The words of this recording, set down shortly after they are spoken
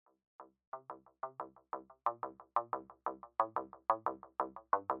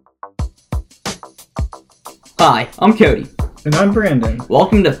Hi, I'm Cody. And I'm Brandon.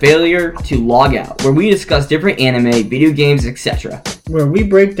 Welcome to Failure to Log Out, where we discuss different anime, video games, etc. Where we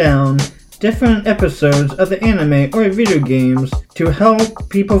break down different episodes of the anime or video games to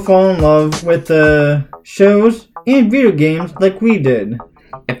help people fall in love with the shows and video games like we did.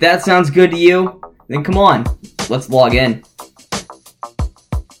 If that sounds good to you, then come on, let's log in.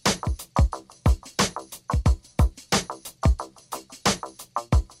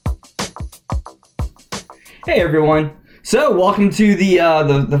 Hey everyone. So, welcome to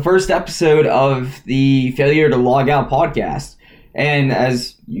the first episode of the Failure to Log Out podcast. And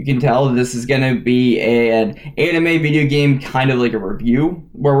as you can tell, this is going to be an anime video game kind of like a review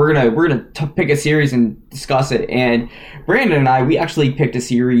where we're gonna pick a series and discuss it. And Brandon and I, we actually picked a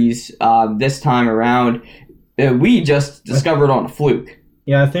series this time around that we just discovered on a fluke.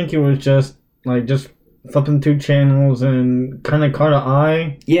 Yeah, I think it was just flipping through channels and kind of caught an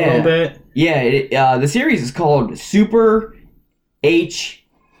eye a little bit. Yeah, the series is called Super H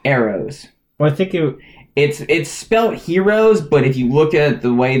Arrows. Well, I think it's spelled heroes, but if you look at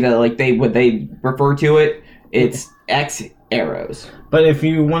the way that they refer to it, it's X arrows. But if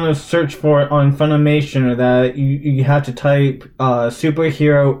you want to search for it on Funimation or that, you have to type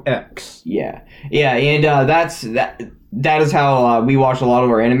Superhero X. Yeah, and that is how we watch a lot of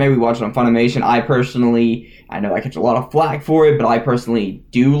our anime. We watch it on Funimation. I know I catch a lot of flack for it, but I personally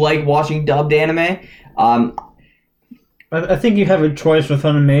do like watching dubbed anime. I think you have a choice with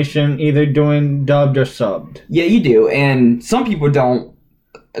Funimation, either doing dubbed or subbed. Yeah, you do, and some people don't.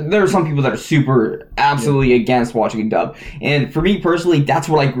 There are some people that are absolutely against watching a dub. And for me personally, that's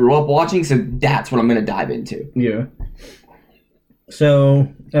what I grew up watching, so that's what I'm going to dive into. Yeah. So,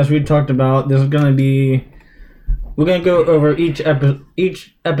 as we talked about, this is going to be... We're going to go over each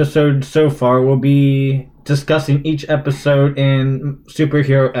episode so far. We'll be discussing each episode in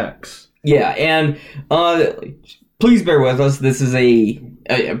Superhero X. Yeah, and please bear with us. This is a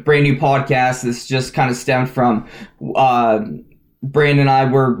brand new podcast. This just kind of stemmed from... Brandon and I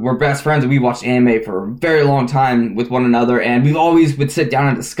were best friends, and we watched anime for a very long time with one another, and we've always would sit down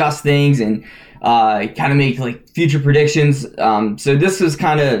and discuss things and kind of make like future predictions. So this is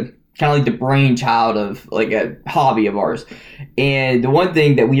kind of like the brainchild of like a hobby of ours. And the one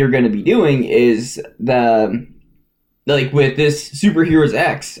thing that we are going to be doing is with this Superheroes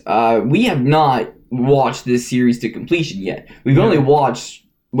X, we have not watched this series to completion yet. We've only watched.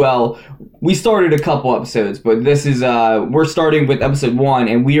 Well, we started a couple episodes, but this is we're starting with episode 1,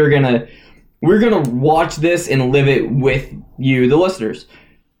 and we're gonna watch this and live it with you, the listeners.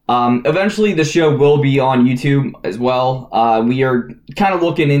 Eventually, the show will be on YouTube as well. We are kind of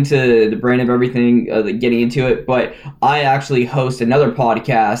looking into the brain of everything, getting into it. But I actually host another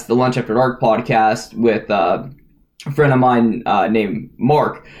podcast, the Lunch After Dark podcast, with a friend of mine named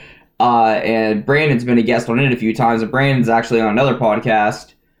Mark. And Brandon's been a guest on it a few times, and Brandon's actually on another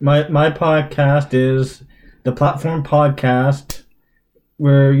podcast. My podcast is the Platform Podcast.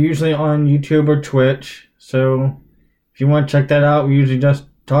 We're usually on YouTube or Twitch, so if you want to check that out, we usually just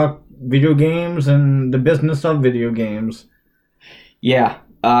talk video games and the business of video games. Yeah,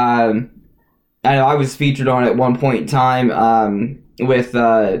 I know I was featured on at one point in time with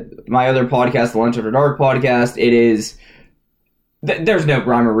my other podcast, the Lunch After Dark podcast. It is... There's no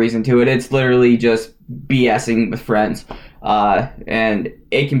rhyme or reason to it. It's literally just BSing with friends. And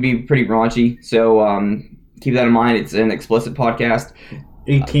it can be pretty raunchy. So keep that in mind. It's an explicit podcast.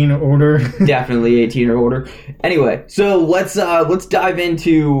 18 or older. Definitely 18 or older. Anyway, so let's dive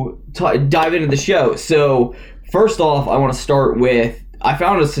into the show. So first off, I want to start with... I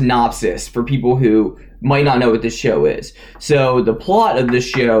found a synopsis for people who might not know what this show is. So the plot of this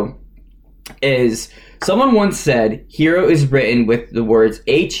show is... Someone once said, hero is written with the words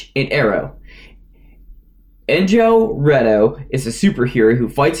H and arrow. Enjo Redo is a superhero who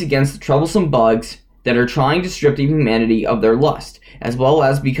fights against the troublesome bugs that are trying to strip the humanity of their lust, as well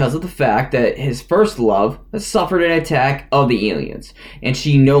as because of the fact that his first love has suffered an attack of the aliens, and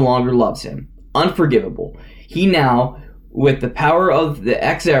she no longer loves him. Unforgivable. He now, with the power of the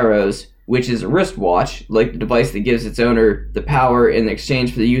X arrows, which is a wristwatch, like the device that gives its owner the power in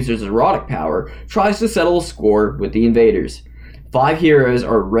exchange for the user's erotic power, tries to settle a score with the invaders. 5 heroes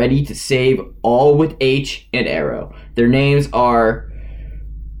are ready to save all with H and arrow. Their names are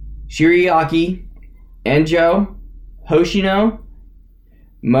Shiriaki, Enjo, Hoshino,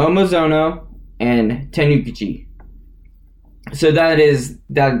 Momozono, and Tenukichi. So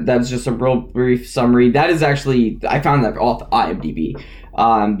that's just a real brief summary. That is actually, I found that off IMDb.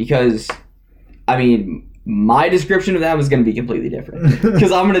 Because, I mean, my description of that was going to be completely different.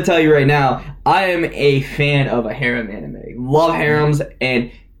 Because I'm going to tell you right now, I am a fan of a harem anime. Love harems,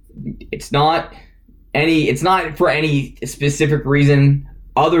 and it's not it's not for any specific reason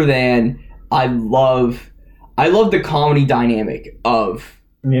other than I love the comedy dynamic of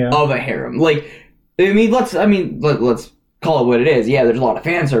a harem. Like, let's call it what it is. Yeah, there's a lot of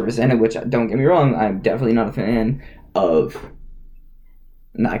fan service in it, which, don't get me wrong, I'm definitely not a fan of.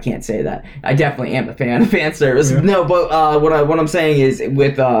 No, I can't say that. I definitely am a fan of fan service. Yeah. No, but what I'm saying is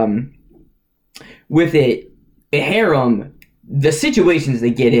with a harem, the situations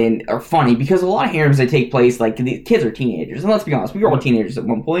they get in are funny because a lot of harems that take place, like, the kids are teenagers. And let's be honest, we were all teenagers at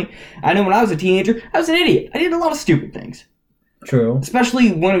one point. I know when I was a teenager, I was an idiot. I did a lot of stupid things. True.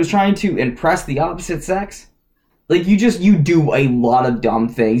 Especially when it was trying to impress the opposite sex. Like, you do a lot of dumb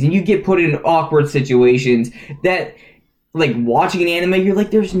things, and you get put in awkward situations that, like, watching an anime, you're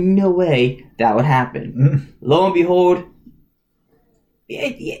like, there's no way that would happen. Lo and behold,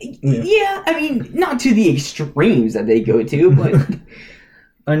 yeah, I mean, not to the extremes that they go to, but...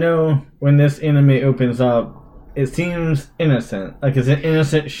 I know when this anime opens up, it seems innocent. Like, it's an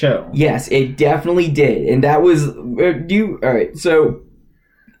innocent show. Yes, it definitely did. And that was... Alright, so...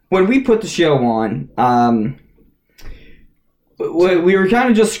 When we put the show on, we were kind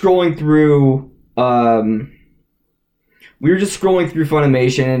of just scrolling through... We were just scrolling through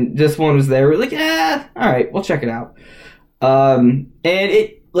Funimation, and this one was there. We're like, alright, we'll check it out. And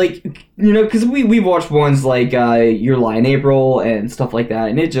it, like, you know, because we watched ones like Your Lie in April and stuff like that,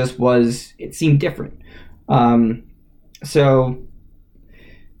 and it just was, it seemed different. So,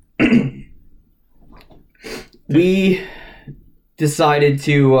 we decided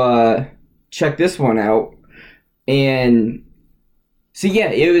to check this one out, and... So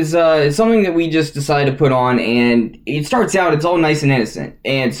yeah, it was something that we just decided to put on, and it starts out, it's all nice and innocent.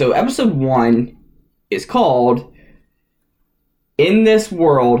 And so episode 1 is called In This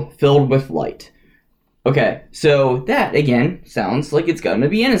World Filled with Light. Okay, so that, again, sounds like it's going to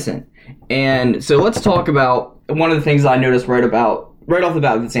be innocent. And so let's talk about one of the things I noticed right off the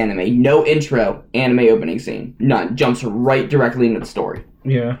bat with this anime. No intro anime opening scene. None. Jumps right directly into the story.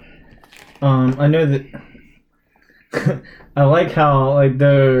 Yeah. I know that... I like how, like,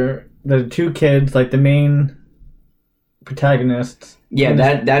 the two kids, like, the main protagonists... Yeah,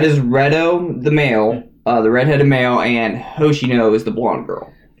 that is Redo, the male, the redheaded male, and Hoshino is the blonde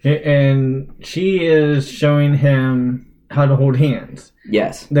girl. And she is showing him how to hold hands.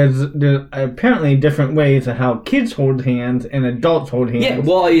 Yes. There's apparently different ways of how kids hold hands and adults hold hands. Yeah,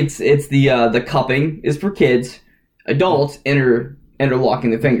 well, it's the cupping is for kids. Adults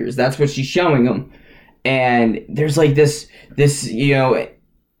interlocking the fingers. That's what she's showing them. And there's like this you know,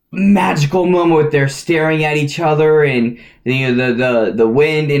 magical moment where they're staring at each other, and you know, the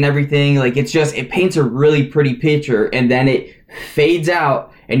wind and everything. Like, it paints a really pretty picture, and then it fades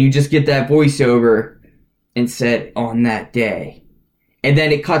out, and you just get that voiceover and said on that day, and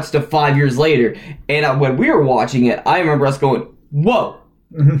then it cuts to 5 years later. And when we were watching it, I remember us going, "Whoa!"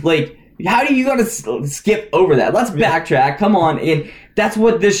 Like, how do you gotta skip over that? Let's backtrack. Come on. And that's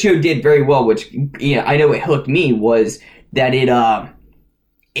what this show did very well, which, you know, I know it hooked me, was that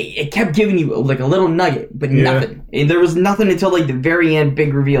it kept giving you like a little nugget, but nothing. And there was nothing until like the very end,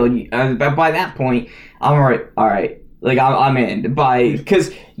 big reveal. And by that point, I'm all right. Like, I'm in.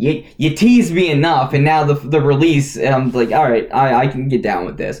 Because you teased me enough, and now the release, and I'm like, all right, I can get down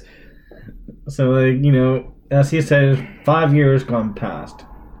with this. So, like, you know, as he says, 5 years gone past.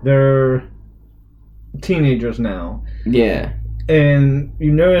 They're teenagers now. Yeah. And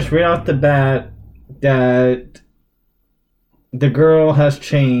you notice right off the bat that the girl has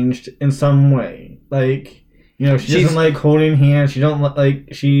changed in some way. Like, you know, she doesn't like holding hands. She don't like.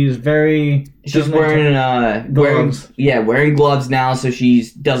 She's wearing gloves. Wearing gloves now, so she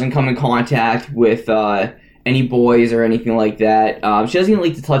doesn't come in contact with any boys or anything like that. She doesn't even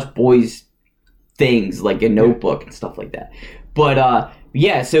like to touch boys' things, like a notebook and stuff like that. But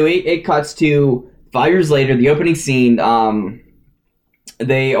yeah, so it cuts to 5 years later, the opening scene.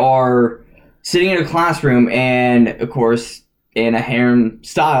 They are sitting in a classroom, and of course, in a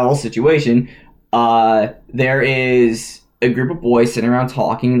harem-style situation, there is a group of boys sitting around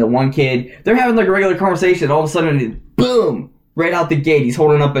talking. The one kid, they're having like a regular conversation, all of a sudden, boom! Right out the gate, he's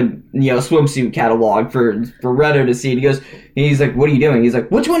holding up a swimsuit catalog for Redo to see. And he's like, "What are you doing?" He's like,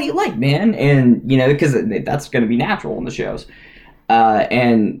 "Which one do you like, man?" And because that's going to be natural in the shows.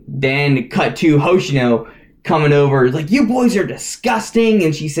 And then cut to Hoshino coming over, like, "You boys are disgusting,"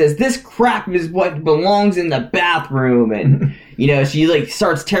 and she says, "This crap is what belongs in the bathroom," and she like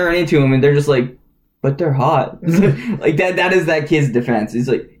starts tearing into him, and they're just like, "But they're hot." Like that is that kid's defense. He's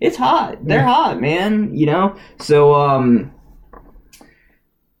like, "It's hot. They're hot, man." So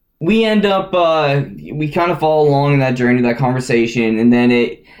we end up we kind of follow along in that journey, that conversation, and then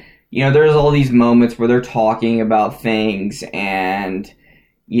there's all these moments where they're talking about things, and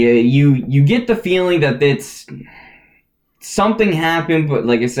you get the feeling that it's something happened, but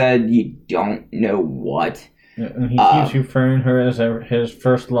like I said, you don't know what. Yeah, and he keeps referring her as his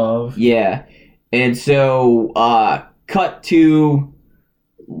first love. Yeah. And so, cut to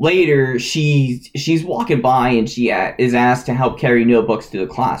later, she's walking by and she is asked to help carry notebooks to the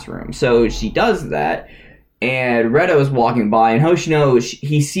classroom. So she does that, and Redo is walking by, and Hoshino,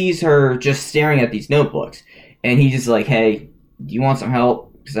 he sees her just staring at these notebooks, and he's just like, hey, do you want some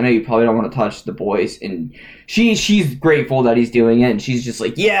help? Because I know you probably don't want to touch the boys. And she's grateful that he's doing it, and she's just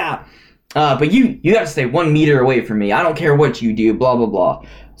like, yeah, but you got to stay 1 meter away from me. I don't care what you do, blah, blah, blah.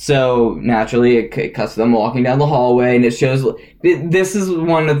 So, naturally, it cuts them walking down the hallway, and it shows... This is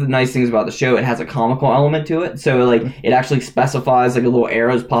one of the nice things about the show. It has a comical element to it. So, like, it actually specifies, like, a little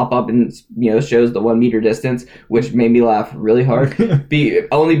arrows pop up and, shows the 1 meter distance, which made me laugh really hard.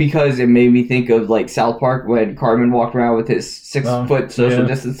 Only because it made me think of, like, South Park when Cartman walked around with his 6-foot social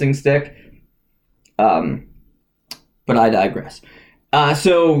distancing stick. But I digress.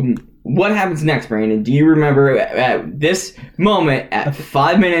 So... what happens next, Brandon? Do you remember at this moment at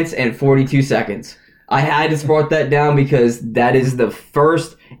 5 minutes and 42 seconds? I had to write that down because that is the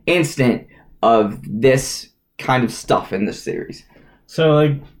first instant of this kind of stuff in this series. So,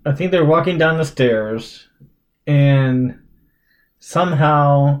 like, I think they're walking down the stairs, and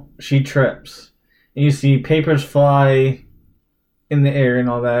somehow she trips. And you see papers fly in the air and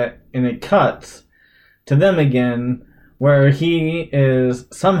all that, and it cuts to them again, where he is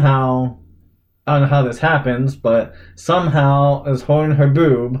somehow, I don't know how this happens, but somehow is holding her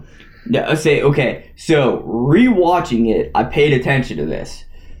boob. Yeah, okay. So, rewatching it, I paid attention to this.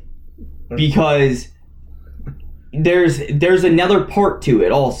 Because there's another part to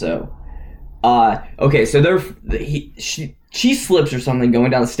it also. Okay, so she slips or something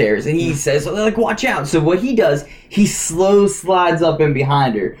going down the stairs, and he says, like, watch out. So what he does, he slow slides up in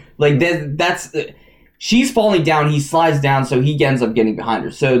behind her. Like, that's... She's falling down, he slides down, so he ends up getting behind her.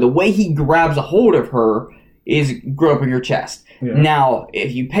 So the way he grabs a hold of her is groping her chest. Yeah. Now,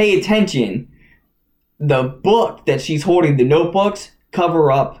 if you pay attention, the book that she's holding, the notebooks,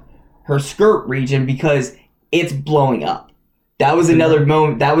 cover up her skirt region because it's blowing up. That was another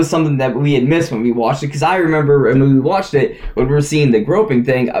moment. That was something that we had missed when we watched it. Because I remember when we watched it, when we were seeing the groping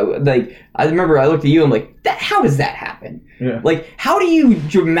thing, I remember I looked at you and I'm like, how does that happen? Yeah. Like, how do you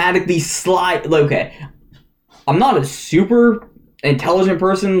dramatically slide? Like, okay, I'm not a super intelligent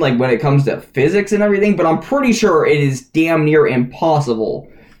person, like, when it comes to physics and everything, but I'm pretty sure it is damn near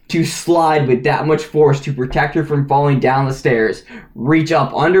impossible to slide with that much force to protect her from falling down the stairs, reach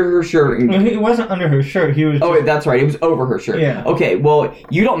up under her shirt. And it wasn't under her shirt. He was. Oh, that's right. It was over her shirt. Yeah. Okay. Well,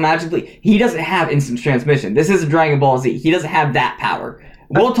 you don't magically. He doesn't have instant transmission. This isn't Dragon Ball Z. He doesn't have that power.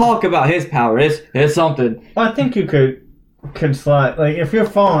 We'll talk about his power. It's something. Well, I think you could slide. Like, if you're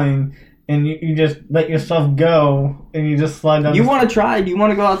falling and you just let yourself go and you just slide down. You want to try? Do you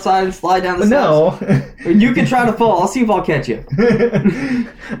want to go outside and slide down the steps? No. You can try to fall. I'll see if I'll catch you.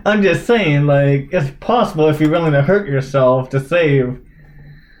 I'm just saying, like, it's possible if you're willing to hurt yourself to save.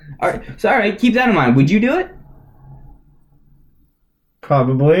 All right. Keep that in mind. Would you do it?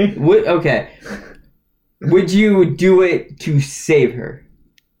 Probably. Okay. Would you do it to save her?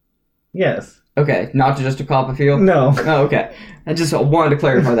 Yes. Okay, not just to cop a feel? No. Oh, okay. I just wanted to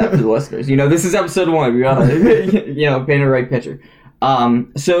clarify that for the listeners. This is episode 1. We gotta, paint a right picture.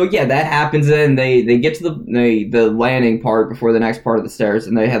 So yeah, that happens, and they get to the landing part before the next part of the stairs,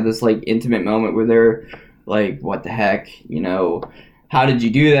 and they have this, like, intimate moment where they're like, what the heck? How did you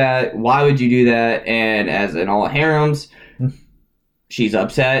do that? Why would you do that? And as in all harems, she's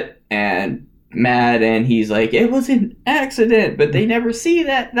upset and mad, and he's like, it was an accident, but they never see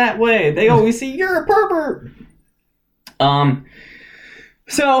that way. They always see you're a pervert.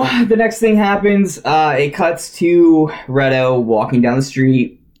 So the next thing happens, it cuts to Redo walking down the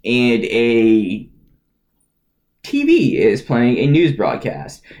street, and a TV is playing a news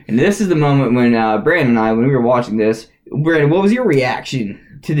broadcast. And this is the moment when Brandon and I, when we were watching this, Brandon, what was your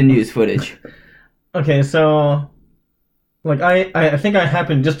reaction to the news footage? Okay, so, like, I think I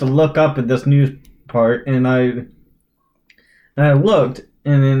happened just to look up at this news part, and I looked,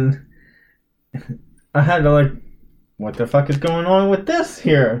 and then I had to, like, what the fuck is going on with this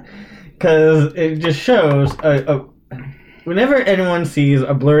here? Because it just shows, whenever anyone sees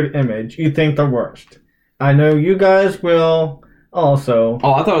a blurred image, you think the worst. I know you guys will also.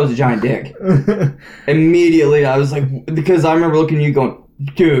 Oh, I thought it was a giant dick. Immediately, I was like, because I remember looking at you going,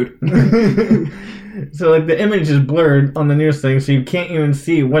 dude. So, like, the image is blurred on the news thing, so you can't even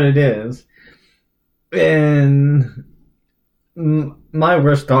see what it is. And my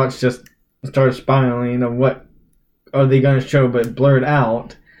worst thoughts just start spiraling of what are they going to show, but blurred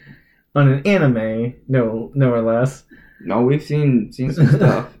out on an anime, no or less. No, we've seen some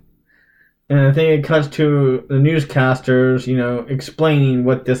stuff. And I think it cuts to the newscasters, explaining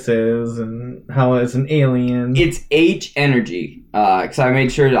what this is and how it's an alien. It's H energy. Because I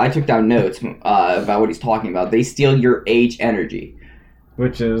made sure I took down notes about what he's talking about. They steal your H energy,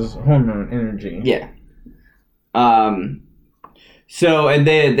 which is hormone energy. Yeah. So and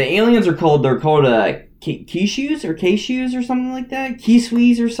the aliens are called Kishus or Kishus or something like that.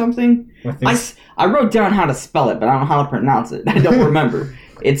 Kiswees or something. I wrote down how to spell it, but I don't know how to pronounce it. I don't remember.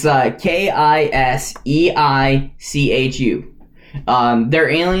 It's Kiseichu. They're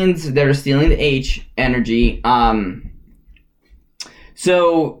aliens that are stealing the H energy.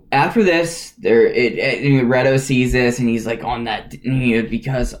 So after this, Redo sees this and he's like on that,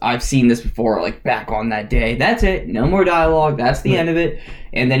 because I've seen this before, like back on that day. That's it. No more dialogue. That's the end of it.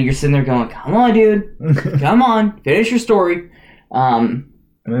 And then you're sitting there going, "Come on, dude. Come on. Finish your story."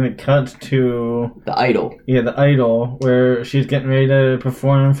 And then it cuts to the idol. Yeah, the idol, where she's getting ready to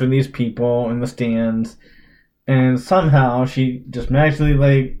perform for these people in the stands, and somehow she just magically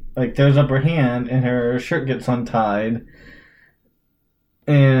like throws up her hand and her shirt gets untied,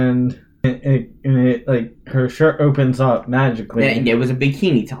 and it like her shirt opens up magically. Yeah, it was a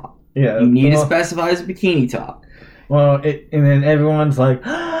bikini top. Yeah, you need to specify as a bikini top. Well, and then everyone's like,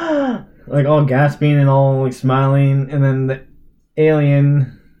 like all gasping and all like smiling, and then the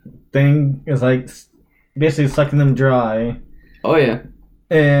alien thing is like basically sucking them dry. Oh yeah,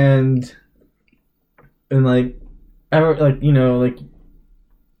 and like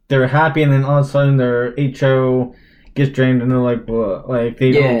they're happy, and then all of a sudden their HO gets drained, and they're like blah, like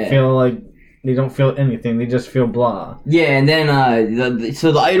they don't feel like. They don't feel anything. They just feel blah. Yeah, and then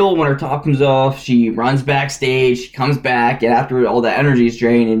so the idol, when her top comes off, she runs backstage. She comes back, and after all that energy is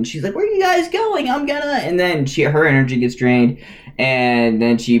drained, and she's like, "Where are you guys going? I'm gonna." And then her energy gets drained, and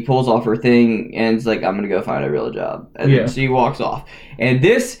then she pulls off her thing, and it's like, "I'm gonna go find a real job." And then she walks off. And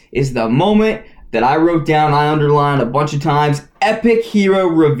this is the moment that I wrote down. I underlined a bunch of times. Epic hero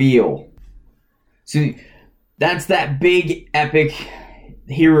reveal. So that's that big epic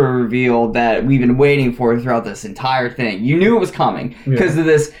hero reveal that we've been waiting for throughout this entire thing. You knew it was coming because of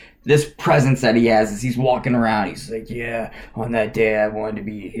this presence that he has as he's walking around. He's like, "Yeah, on that day I wanted to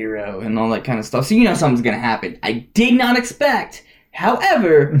be a hero," and all that kind of stuff. So something's gonna happen. I did not expect,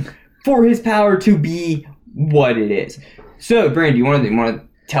 however, for his power to be what it is. So, Brandon, do you want to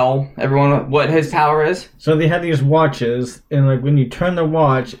tell everyone what his power is? So they have these watches, and like when you turn the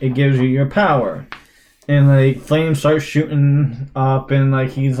watch, it gives you your power. And like flames start shooting up, and like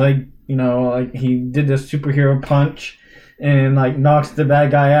he's like like he did this superhero punch, and like knocks the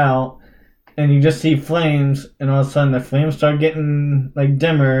bad guy out, and you just see flames, and all of a sudden the flames start getting like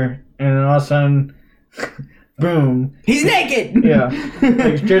dimmer, and then all of a sudden, boom, he's naked. Yeah,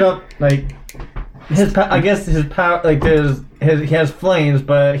 like straight up, like I guess his power, like he has flames,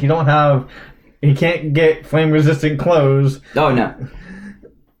 but he can't get flame resistant clothes. Oh no.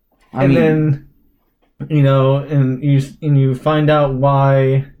 Then. And you find out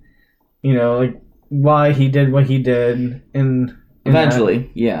why, why he did what he did, and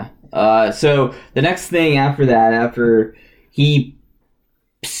eventually, yeah. So the next thing after that, after he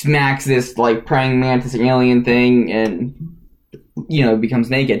smacks this like praying mantis alien thing, and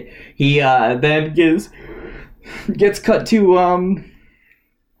becomes naked, he then gets cut to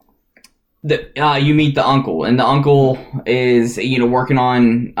you meet the uncle, and the uncle is working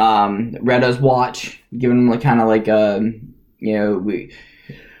on Redo's watch, giving him like kind of like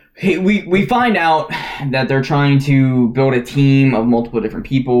we find out that they're trying to build a team of multiple different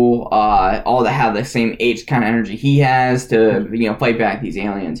people, all that have the same H kind of energy he has to fight back these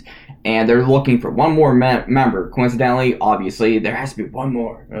aliens, and they're looking for one more member. Coincidentally, obviously, there has to be one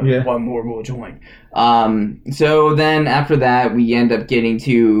more. One more will join. So then after that, we end up getting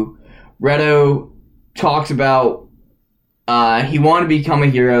to. Redo talks about he wanted to become a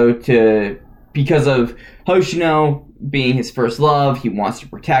hero because of Hoshino being his first love. He wants to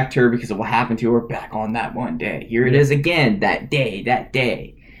protect her because of what happened to her back on that one day. Here it is again, that day.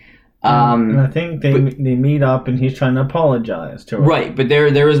 And I think they meet up, and he's trying to apologize to her. Right, but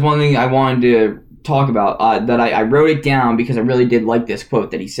there is one thing I wanted to talk about that I wrote it down because I really did like this quote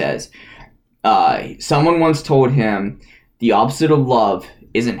that he says. Someone once told him, "The opposite of love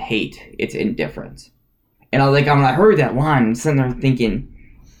isn't hate, it's indifference." And when I heard that line, I'm sitting there thinking,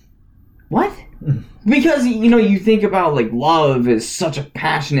 what? Because, you think about, like, love is such a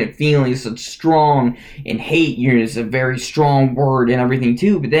passionate feeling, such strong, and hate is a very strong word and everything,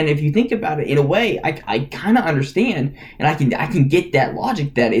 too. But then if you think about it in a way, I kind of understand, and I can get that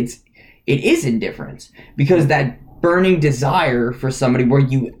logic that it is indifference. Because that burning desire for somebody where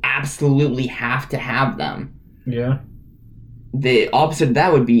you absolutely have to have them. Yeah. The opposite of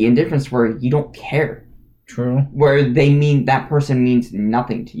that would be indifference, where you don't care. True. Where that person means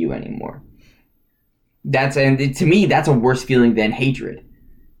nothing to you anymore. To me, that's a worse feeling than hatred.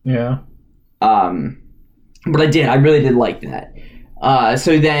 Yeah. But I really did like that.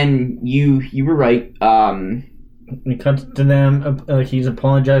 So then you were right. It cuts to them. He's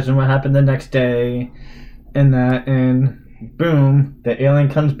apologizing what happened the next day, and boom, the alien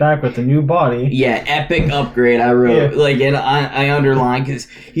comes back with a new body. Yeah, epic upgrade. I wrote and I underlined because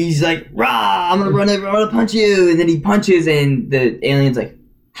he's like, "Rah! I'm gonna punch you," and then he punches, and the alien's like,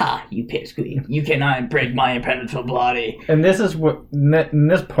 "Ha! You pipsqueak! You cannot break my impenetrable body." And this is what in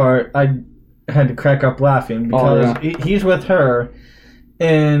this part I had to crack up laughing because he's with her,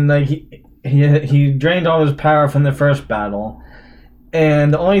 and like he drained all his power from the first battle,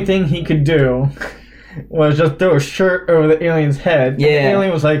 and the only thing he could do was just throw a shirt over the alien's head. Yeah. And the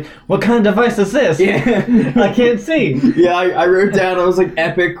alien was like, "What kind of device is this? Yeah. I can't see." Yeah, I wrote down, I was like,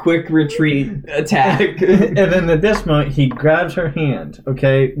 epic quick retreat attack. And then at this moment, he grabs her hand,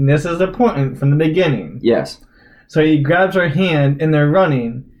 okay? And this is important from the beginning. Yes. So he grabs her hand, and they're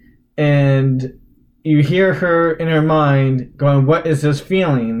running, and you hear her in her mind going, "What is this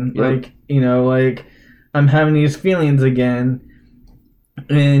feeling?" Yep. Like, I'm having these feelings again.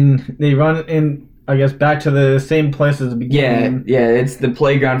 And they run in, I guess, back to the same place as the beginning. Yeah, it's the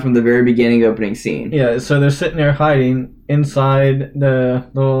playground from the very beginning opening scene. Yeah, so they're sitting there hiding inside the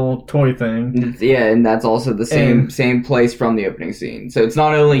little toy thing. Yeah, and that's also the same place from the opening scene. So it's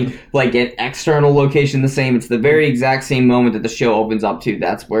not only like an external location the same, it's the very exact same moment that the show opens up to.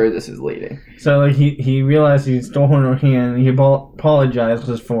 That's where this is leading. So like he realized he'd stolen her hand, and he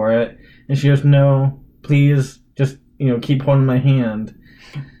apologizes for it, and she goes, "No, please, just keep holding my hand.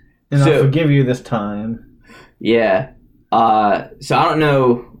 And I'll forgive you this time." Yeah. So I don't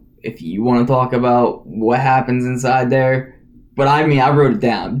know if you want to talk about what happens inside there, but I wrote it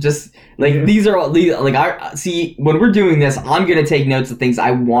down. Just like these are all like I see when we're doing this, I'm gonna take notes of things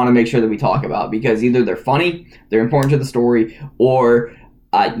I want to make sure that we talk about because either they're funny, they're important to the story, or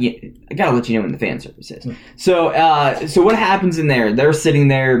I gotta let you know when the fan service is. So what happens in there? They're sitting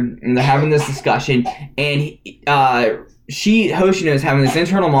there and they're having this discussion, and Hoshino is having this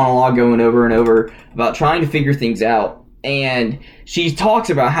internal monologue going over and over about trying to figure things out. And she talks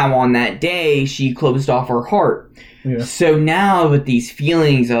about how on that day she closed off her heart. Yeah. So now with these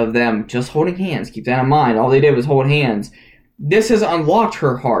feelings of them just holding hands, keep that in mind, all they did was hold hands. This has unlocked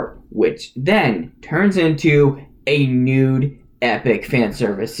her heart, which then turns into a nude epic fan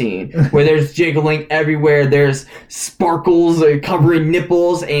service scene where there's jiggling everywhere, there's sparkles covering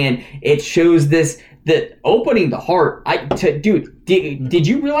nipples, and it shows the opening the heart. Did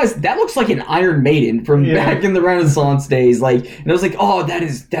you realize that looks like an Iron Maiden from back in the Renaissance days? Like, and I was like, oh, that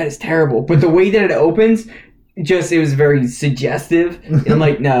is terrible. But the way that it opens, it was very suggestive. And I'm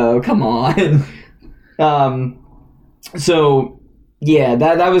like, no, come on. So yeah,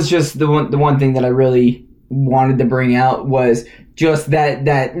 that was just the one thing that I really wanted to bring out was just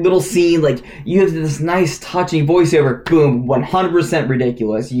that little scene. Like, you have this nice touching voiceover, boom, 100%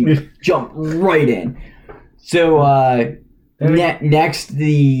 ridiculous. You jump right in. So next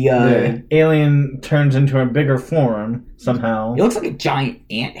the alien turns into a bigger form somehow. It looks like a giant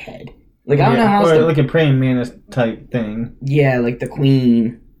ant head. Like, I don't know how else like a praying mantis type thing. Yeah, like the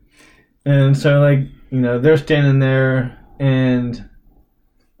queen. And so they're standing there, and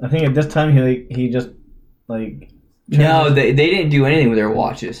I think at this time he just no, they didn't do anything with their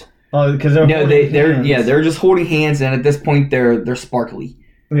watches. Oh, because they're just holding hands, and at this point they're sparkly.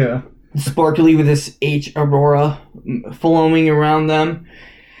 Yeah, sparkly with this H aurora flowing around them,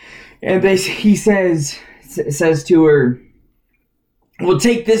 and he says to her, "We'll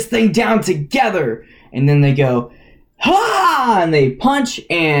take this thing down together." And then they go, "Ha!" and they punch,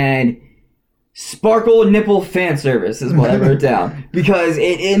 and sparkle nipple fan service is what I wrote down. Because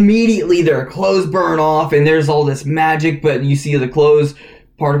it immediately their clothes burn off and there's all this magic, but you see the clothes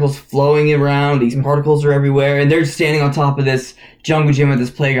particles flowing around. These particles are everywhere, and they're standing on top of this jungle gym at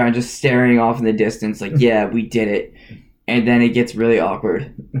this playground, just staring off in the distance, like, yeah, we did it. And then it gets really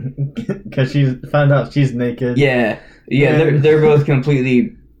awkward because she found out she's naked. Yeah, they're both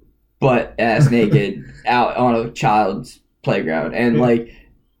completely butt ass naked out on a child's playground, and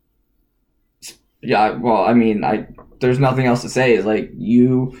there's nothing else to say. Is like,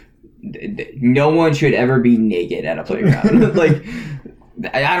 you no one should ever be naked at a playground. Like,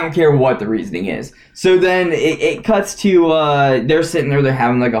 I don't care what the reasoning is. So then it cuts to they're sitting there, they're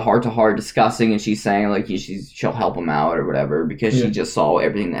having like a heart-to-heart discussing, and she's saying like she'll help him out or whatever because she just saw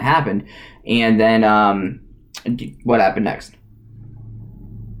everything that happened. And then what happened next?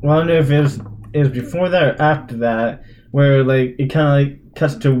 Well, I don't know if it was before that or after that, where like it kind of like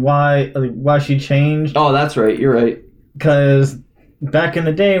cuts to why she changed. Oh, that's right. You're right. Because back in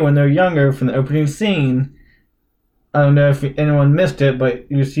the day when they're younger, from the opening scene, I don't know if anyone missed it, but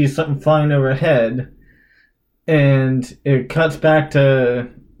you see something flying overhead, and it cuts back to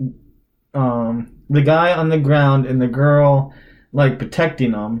the guy on the ground and the girl like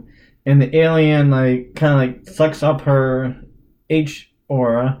protecting him, and the alien like kind of like sucks up her H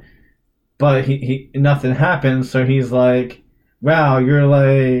aura, but he nothing happens. So he's like, "Wow, you're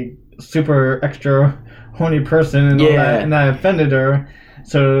like super extra horny person," and all that, and that offended her.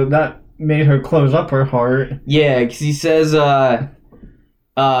 So that made her close up her heart. Yeah, because he says, I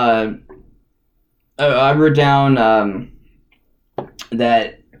wrote down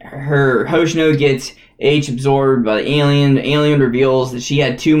that her Hoshino gets H absorbed by the alien. The alien reveals that she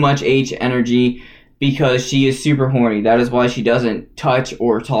had too much H energy because she is super horny. That is why she doesn't touch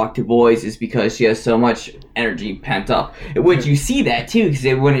or talk to boys, is because she has so much energy pent up. Which you see that too,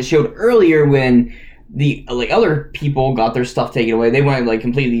 because when it showed earlier when the other people got their stuff taken away, they went like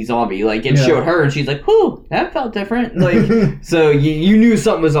completely zombie. Like it showed her, and she's like, "Whew, that felt different." Like so, you knew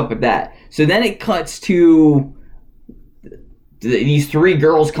something was up with that. So then it cuts to these three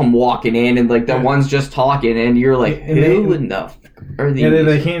girls come walking in, and like the one's just talking, and you're like, "Who in the are these?" Yeah,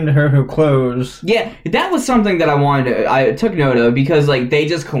 they came to her clothes. Yeah, that was something that I took note of, because like they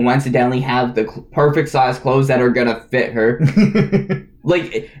just coincidentally have the perfect size clothes that are gonna fit her.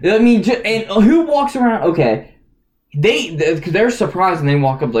 Like, I mean, and who walks around? Okay, they're surprised and they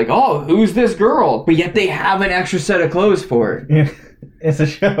walk up like, "Oh, who's this girl?" But yet they have an extra set of clothes for her. Yeah, it's a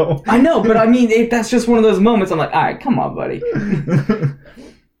show. I know, but I mean, that's just one of those moments. I'm like, all right, come on, buddy.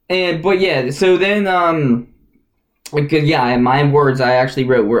 But yeah, so then because in my words, I actually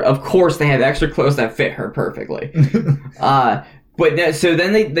wrote where, of course, they have extra clothes that fit her perfectly. So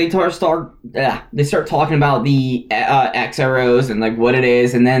then they start talking about the X arrows and like what it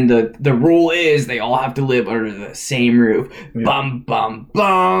is, and then the rule is they all have to live under the same roof. Yeah. Bum bum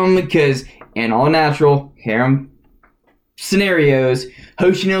bum, because in all natural harem scenarios,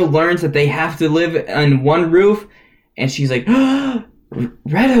 Hoshino learns that they have to live on one roof, and she's like,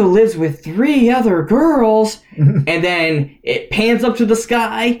 Redo lives with 3 other girls, and then it pans up to the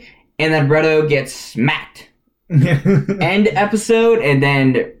sky, and then Redo gets smacked. End episode, and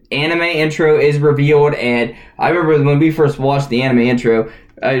then anime intro is revealed. And I remember when we first watched the anime intro,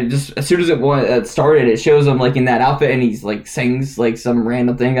 just as soon as it started, it shows him like in that outfit, and he's like sings like some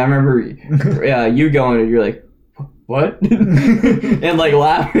random thing. I remember you going, and you're like, what? And like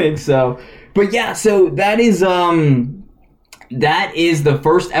laughing. So, but yeah, so that is the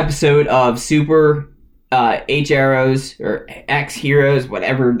first episode of Super H Arrows or X Heroes,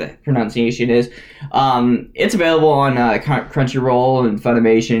 whatever the pronunciation is. It's available on Crunchyroll and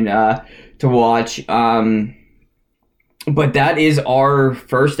Funimation to watch. But that is our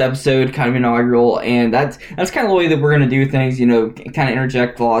first episode, kind of inaugural, and that's kind of the way that we're gonna do things. You know, kind of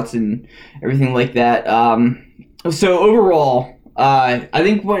interject thoughts and everything like that. So overall, I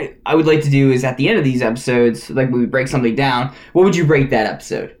think what I would like to do is at the end of these episodes, like we break something down. What would you rate that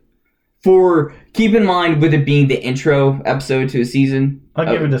episode? Keep in mind with it being the intro episode to a season. I'll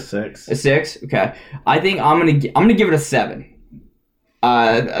give it a 6. A 6? Okay. I think I'm gonna give it a 7.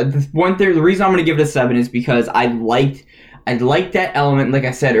 The reason I'm gonna give it a 7 is because I liked that element, like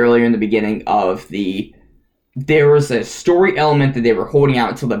I said earlier in the beginning, of there was a story element that they were holding out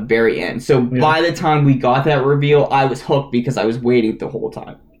until the very end. So by the time we got that reveal, I was hooked because I was waiting the whole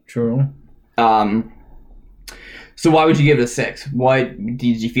time. True. So why would you give it a 6? What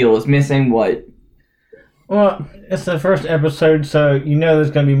did you feel was missing? What? Well, it's the first episode, so you know there's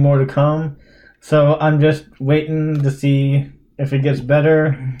going to be more to come. So I'm just waiting to see if it gets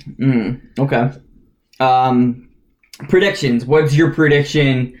better. Okay. Predictions. What's your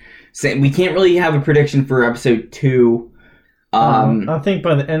prediction? We can't really have a prediction for episode 2. I think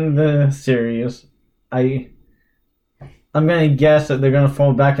by the end of the series, I'm going to guess that they're going to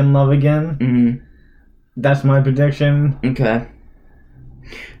fall back in love again. Mm-hmm. That's my prediction. Okay.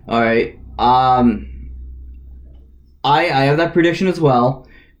 Alright. I have that prediction as well,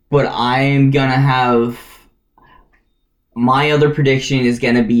 but I'm gonna have... My other prediction is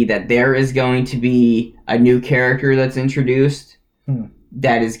gonna be that there is going to be a new character that's introduced.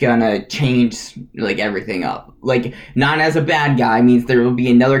 that is gonna change like everything up. Like, not as a bad guy means there will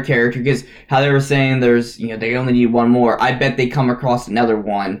be another character, because how they were saying there's, they only need one more. I bet they come across another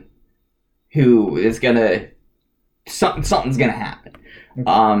one who is gonna something's gonna happen.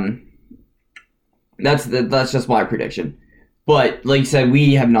 That's just my prediction. But like you said,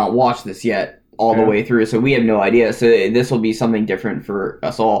 we have not watched this yet all the way through, so we have no idea. So this will be something different for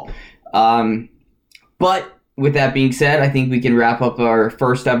us all. But with that being said, I think we can wrap up our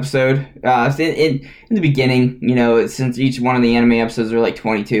first episode. In the beginning, since each one of the anime episodes are like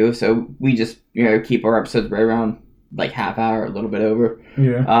 22, so we just keep our episodes right around like half hour, a little bit over.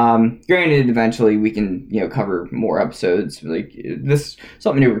 Yeah. Granted, eventually we can cover more episodes. Like, this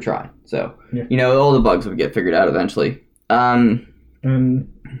something new we're trying. So all the bugs will get figured out eventually. And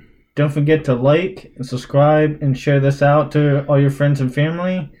don't forget to like and subscribe and share this out to all your friends and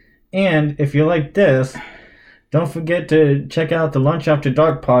family. And if you like this, don't forget to check out the Lunch After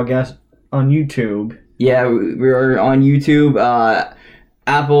Dark podcast on YouTube. Yeah, we're on YouTube,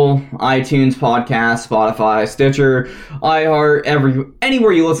 Apple, iTunes, Podcast, Spotify, Stitcher, iHeart,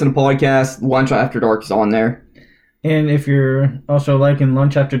 anywhere you listen to podcasts, Lunch After Dark is on there. And if you're also liking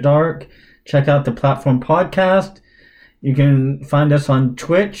Lunch After Dark, check out the Platform Podcast. You can find us on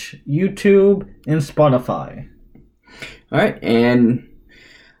Twitch, YouTube, and Spotify. All right, and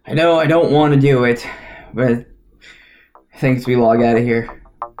I know I don't want to do it, but I think we log out of here.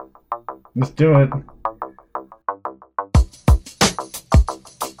 Let's do it.